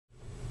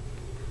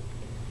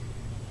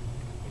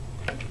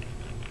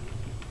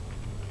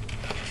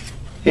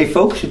Hey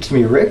folks, it's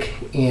me Rick,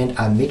 and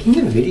I'm making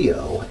a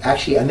video.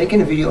 Actually, I'm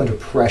making a video under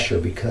pressure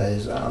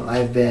because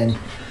I've been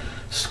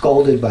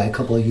scolded by a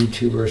couple of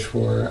YouTubers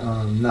for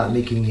not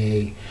making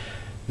a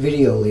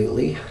video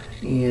lately,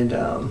 and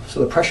so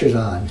the pressure's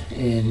on.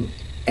 And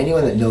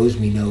anyone that knows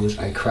me knows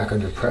I crack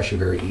under pressure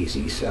very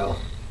easy. So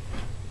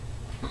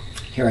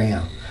here I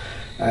am.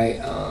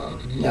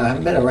 Now I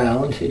haven't been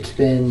around. It's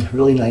been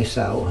really nice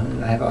out,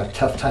 and I have a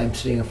tough time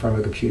sitting in front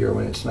of a computer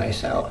when it's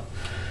nice out.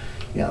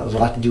 You know, there's a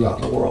lot to do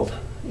out in the world.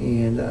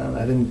 And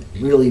I've been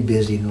really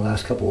busy in the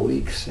last couple of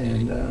weeks,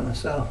 and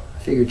so I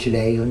figured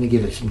today, let me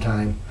give it some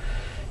time.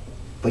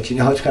 But you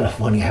know, it's kind of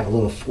funny, I have a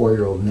little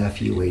 4-year-old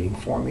nephew waiting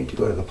for me to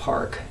go to the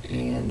park,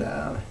 and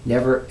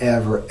never,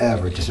 ever,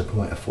 ever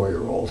disappoint a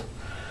 4-year-old,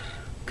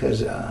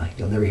 because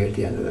you'll never hear at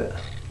the end of it.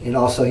 And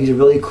also, he's a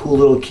really cool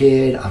little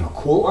kid. I'm a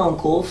cool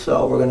uncle,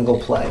 so we're going to go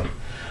play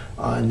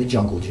on the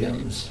jungle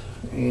gyms.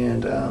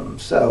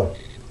 And so,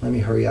 let me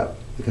hurry up,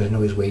 because I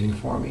know he's waiting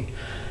for me.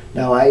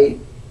 Now, I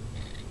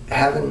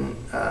haven't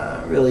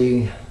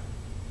really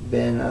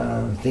been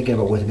thinking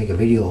about what to make a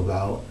video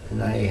about,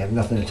 and I have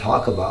nothing to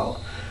talk about.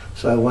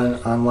 So I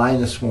went online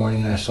this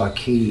morning and I saw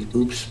Katie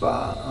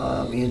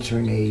Oopspa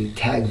answering a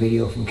tag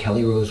video from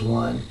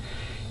Kellerose1,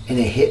 and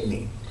it hit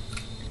me.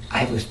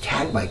 I was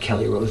tagged by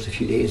Kellerose a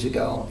few days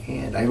ago,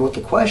 and I wrote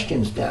the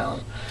questions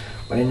down,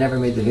 but I never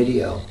made the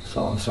video,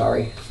 so I'm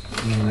sorry.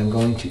 And I'm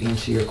going to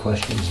answer your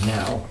questions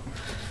now.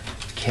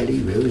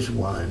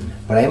 Kellerose1.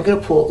 But I am going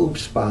to pull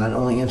Oopspa and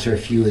only answer a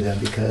few of them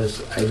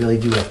because I really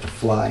do have to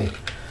fly.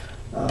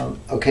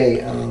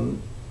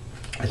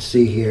 Let's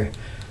see here.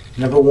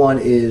 Number one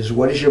is,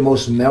 what is your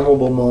most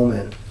memorable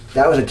moment?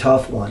 That was a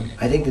tough one.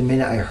 I think the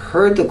minute I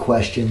heard the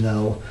question,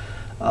 though,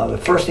 the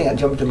first thing that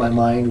jumped to my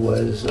mind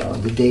was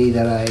the day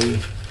that I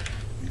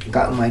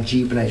got in my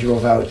Jeep and I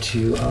drove out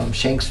to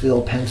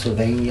Shanksville,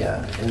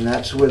 Pennsylvania. And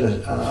that's where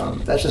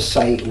that's a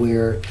site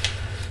where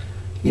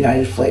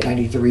United Flight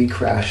 93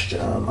 crashed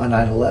on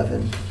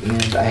 9/11,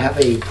 and I have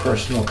a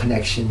personal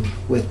connection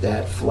with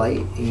that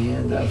flight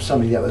and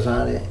somebody that was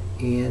on it,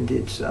 and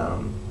it's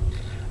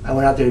I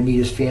went out there to meet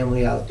his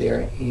family out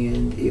there,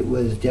 and it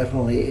was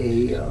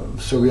definitely a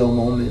surreal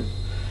moment.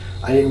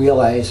 I didn't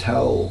realize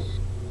how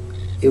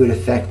it would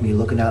affect me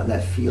looking out in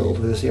that field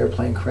where this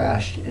airplane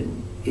crashed,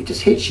 and it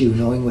just hits you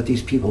knowing what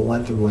these people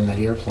went through in that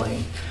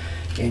airplane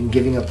and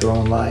giving up their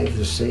own lives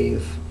to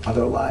save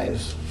other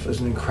lives. It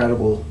was an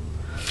incredible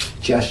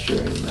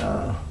gesture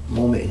and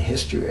moment in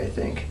history, I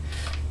think.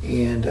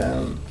 And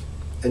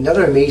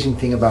another amazing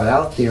thing about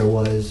out there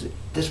was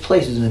this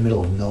place is in the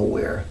middle of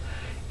nowhere,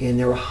 and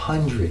there were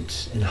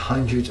hundreds and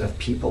hundreds of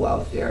people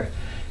out there,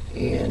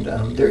 and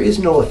there is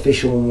no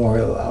official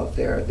memorial out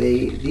there.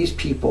 These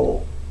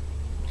people,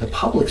 the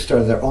public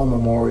started their own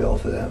memorial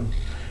for them,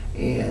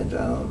 and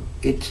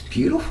it's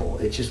beautiful.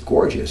 It's just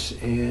gorgeous,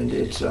 and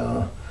it's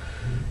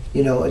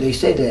you know, they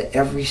say that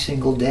every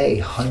single day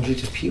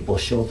hundreds of people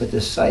show up at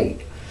this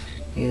site.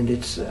 And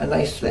it's a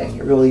nice thing,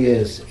 it really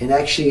is. And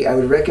actually, I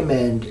would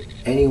recommend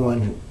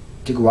anyone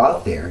to go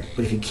out there,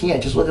 but if you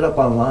can't, just look it up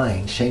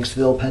online.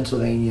 Shanksville,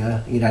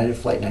 Pennsylvania, United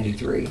Flight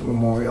 93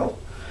 Memorial.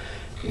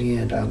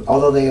 And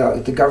although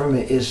the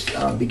government is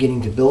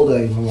beginning to build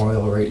a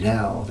memorial right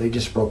now, they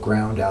just broke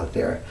ground out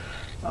there.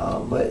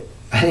 But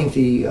I think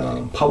the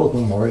public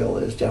memorial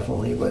is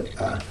definitely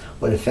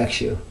what affects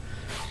you,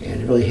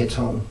 and it really hits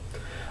home.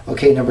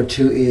 Okay, number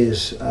two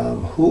is,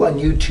 who on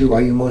YouTube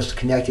are you most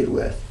connected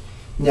with?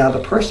 Now, the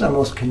person I'm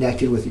most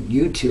connected with at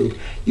YouTube,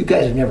 you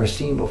guys have never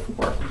seen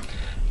before.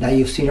 Now,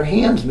 you've seen her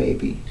hands,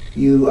 maybe.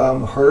 You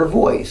heard her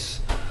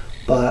voice,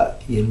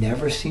 but you've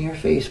never seen her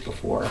face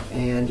before.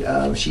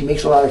 And she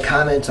makes a lot of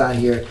comments on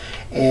here,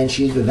 and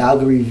she's the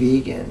Valkyrie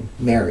vegan,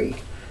 Mary.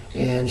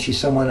 And she's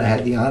someone I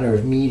had the honor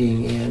of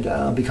meeting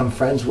and become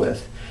friends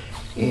with.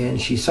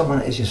 And she's someone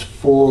that is just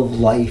full of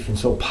life and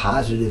so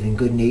positive and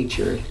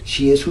good-natured.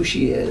 She is who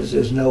she is.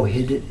 There's no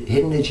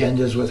hidden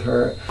agendas with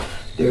her.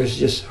 There's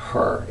just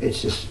her.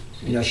 It's just,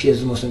 you know, she has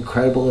the most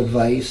incredible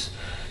advice.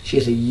 She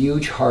has a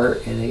huge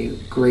heart and a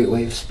great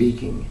way of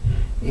speaking.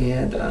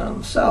 And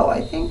so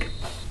I think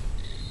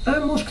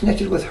I'm most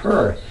connected with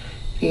her.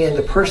 And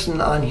the person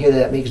on here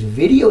that makes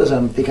videos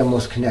I think I'm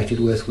most connected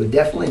with would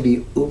definitely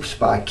be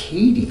Oopspa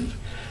Katie,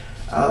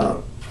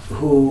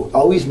 who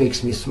always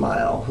makes me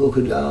smile, who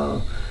could,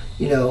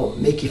 you know,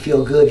 make you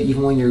feel good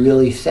even when you're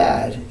really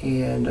sad.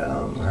 And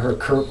her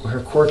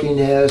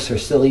quirkiness, her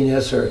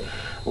silliness, her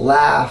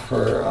laugh,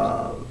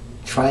 her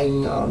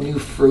trying new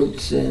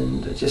fruits,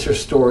 and just her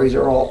stories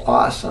are all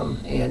awesome.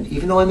 And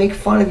even though I make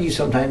fun of you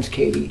sometimes,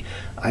 Katie,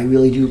 I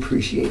really do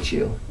appreciate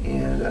you,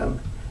 and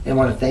I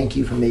want to thank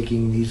you for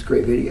making these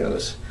great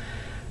videos.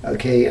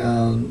 Okay,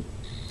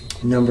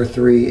 number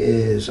three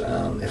is,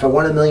 if I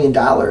won $1 million,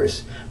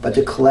 but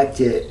to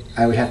collect it,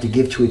 I would have to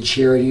give to a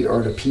charity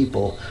or to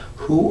people,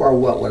 who or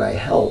what would I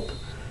help?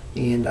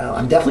 And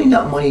I'm definitely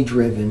not money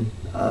driven.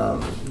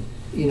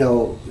 You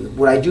know,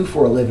 what I do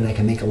for a living, I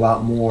can make a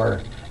lot more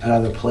at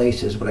other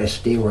places, but I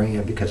stay where I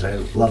am because I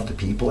love the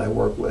people I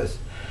work with.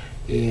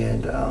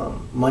 and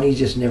money's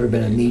just never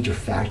been a major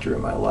factor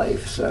in my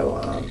life. So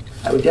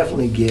I would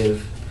definitely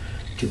give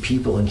to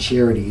people and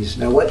charities.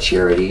 Now, what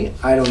charity?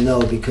 I don't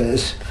know,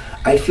 because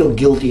I'd feel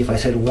guilty if I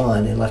said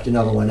one and left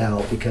another one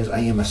out, because I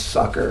am a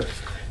sucker,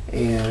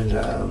 and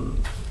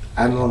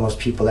I'm one of those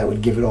people that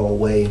would give it all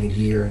away in a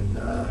year and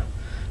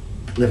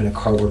live in a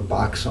cardboard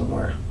box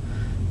somewhere.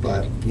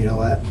 But you know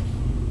what?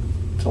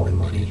 It's only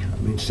money.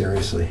 I mean,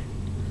 seriously.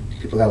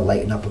 People gotta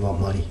lighten up about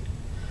money.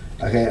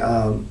 Okay,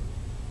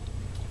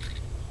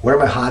 what are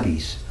my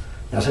hobbies?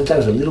 Now, since I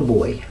was a little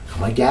boy,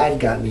 my dad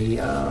got me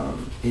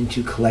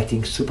into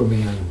collecting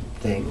Superman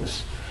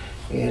things,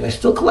 and I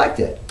still collect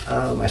it.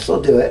 I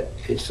still do it.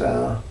 It's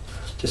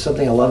just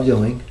something I love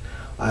doing.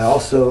 I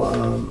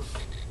also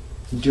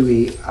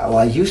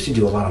I used to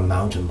do a lot of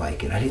mountain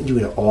biking. I didn't do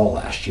it at all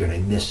last year, and I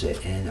miss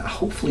it. And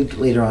hopefully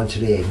later on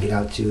today, I can get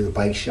out to the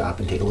bike shop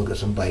and take a look at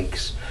some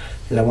bikes,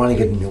 because I want to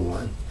get a new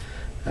one.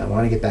 I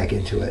want to get back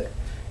into it.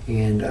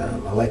 And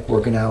I like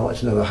working out.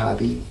 It's another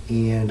hobby.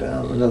 And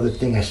another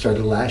thing I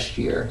started last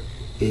year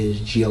is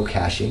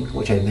geocaching,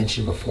 which I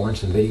mentioned before in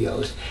some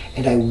videos.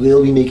 And I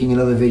will be making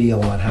another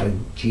video on how to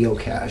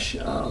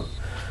geocache.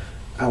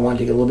 I want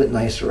to get a little bit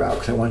nicer out,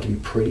 because I want it to be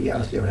pretty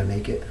out there when I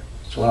make it.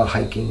 It's a lot of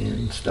hiking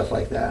and stuff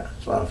like that.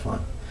 It's a lot of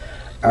fun.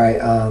 All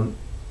right.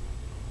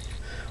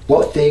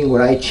 What thing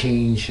would I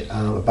change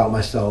about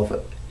myself?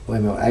 Wait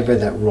a minute, I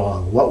read that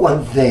wrong. What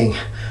one thing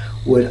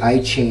would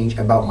I change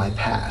about my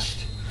past?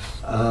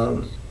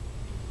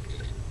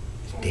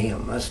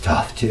 Damn, that's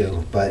tough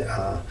too. But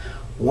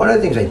one of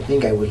the things I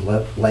think I would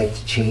like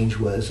to change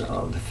was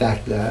the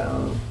fact that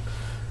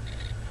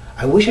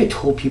I wish I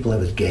told people I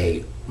was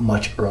gay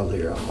much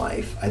earlier in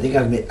life. I think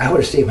I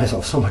would have saved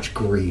myself so much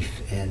grief,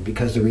 and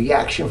because the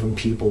reaction from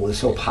people was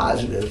so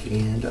positive,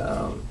 and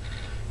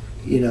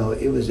you know,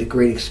 it was a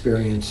great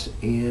experience.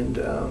 And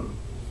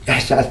I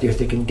sat there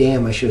thinking,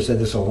 damn, I should have said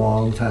this a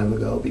long time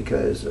ago,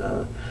 because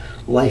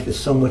life is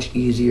so much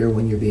easier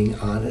when you're being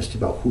honest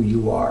about who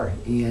you are,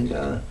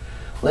 and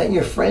letting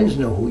your friends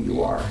know who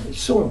you are.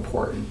 It's so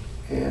important.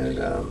 And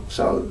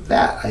so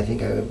that, I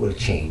think I would have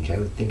changed. I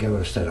would think I would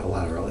have said it a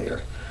lot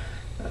earlier.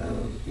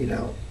 You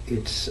know,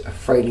 it's a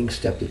frightening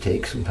step to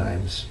take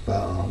sometimes,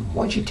 but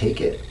once you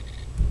take it, it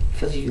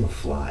feels like you can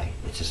fly.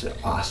 It's just an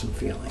awesome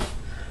feeling.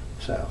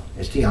 So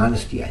it's the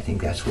honesty. I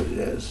think that's what it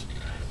is.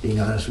 Being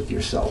honest with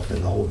yourself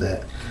and the whole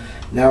bit.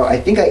 Now, I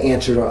think I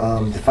answered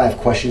the 5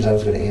 questions I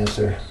was going to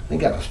answer. I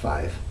think that was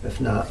 5,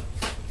 if not.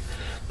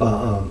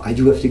 But I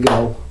do have to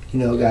go. You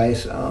know,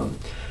 guys,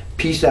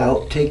 peace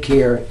out, take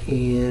care,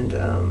 and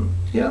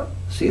you know,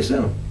 see you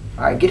soon.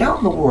 All right, get out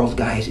in the world,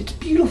 guys. It's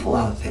beautiful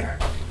out there.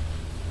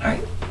 All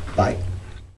right, bye.